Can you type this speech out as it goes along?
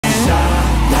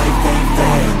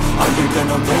Are you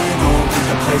gonna win or will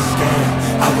you play scared?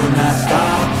 I will not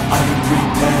stop, I am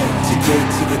prepared to get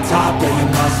to the top, yeah, you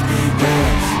must beware.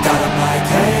 Got 'em like,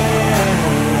 hey,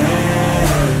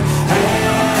 hey,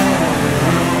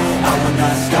 I will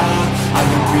not stop, I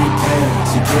am prepared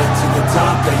to get to the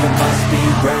top, yeah, you must be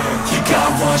rare. You got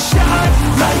one shot,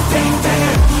 life ain't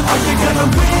fair. Are you gonna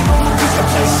win or will you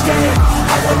play scared?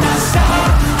 I will not stop,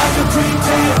 I am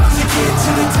prepared to get to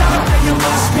the top, yeah, you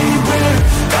must beware.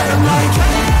 Got 'em like,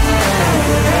 hey,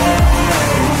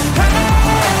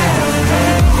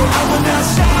 I will not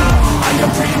stop, I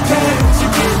am prepared to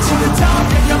get to the top,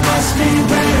 and you must be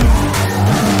real.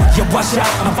 Yeah, watch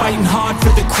out, I'm fighting hard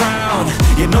for the crown.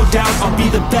 Yeah, no doubt, I'll be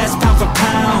the best pound for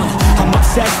pound. I'm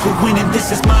obsessed with winning, this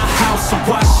is my house. So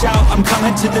watch out, I'm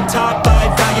coming to the top.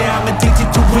 I vow, yeah, I'm addicted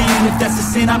to winning. If that's a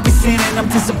sin, I'll be sinning. I'm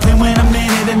disciplined when I'm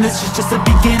in it, and this is just the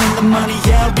beginning. The money,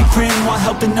 yeah, I'll be printing while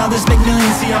helping others make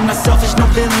millions. See, I'm not selfish, no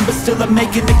villain, but still I'm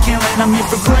making a killing. I'm here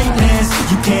for greatness,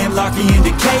 you can't lock me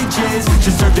into cages.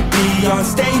 Deserve to be on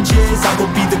stages, I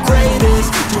will be the greatest.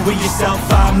 Do it yourself,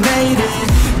 I made it.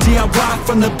 I rock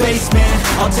from the basement.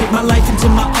 I'll take my life into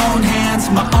my own hands,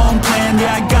 my own plan.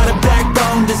 Yeah, I got a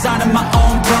backbone, designing my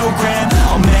own program.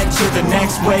 I'll mentor the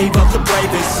next wave of the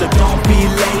bravest, so don't be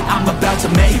late, I'm about to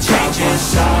make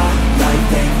changes.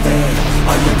 Life ain't fair.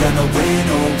 Are you gonna win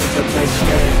or will you play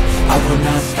scared? I will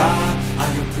not stop, I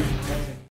am prepared.